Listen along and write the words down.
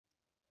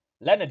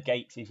Leonard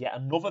Gates is yet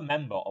another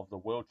member of the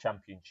World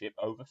Championship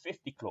over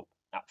 50 club.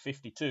 At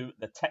 52,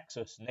 the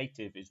Texas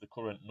native is the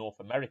current North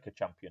America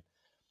champion,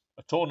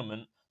 a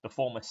tournament the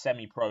former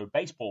semi-pro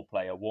baseball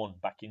player won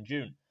back in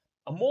June.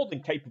 A more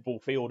than capable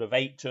field of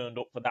 8 turned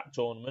up for that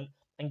tournament,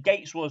 and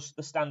Gates was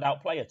the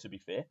standout player, to be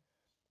fair.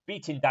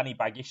 Beating Danny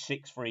Baggish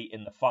 6-3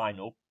 in the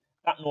final,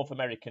 that North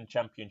American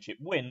Championship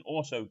win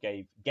also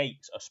gave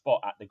Gates a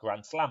spot at the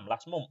Grand Slam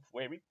last month,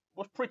 where he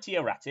was pretty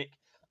erratic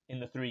in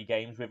the 3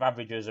 games with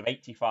averages of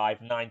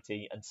 85,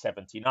 90 and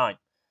 79.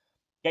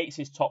 Gates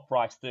is top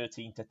price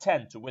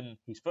 13-10 to win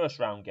his first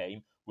round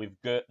game with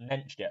Gert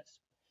Nenschitz,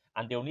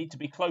 and he'll need to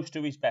be close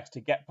to his best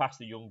to get past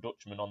the young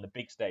Dutchman on the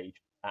big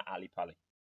stage at Ali Pali.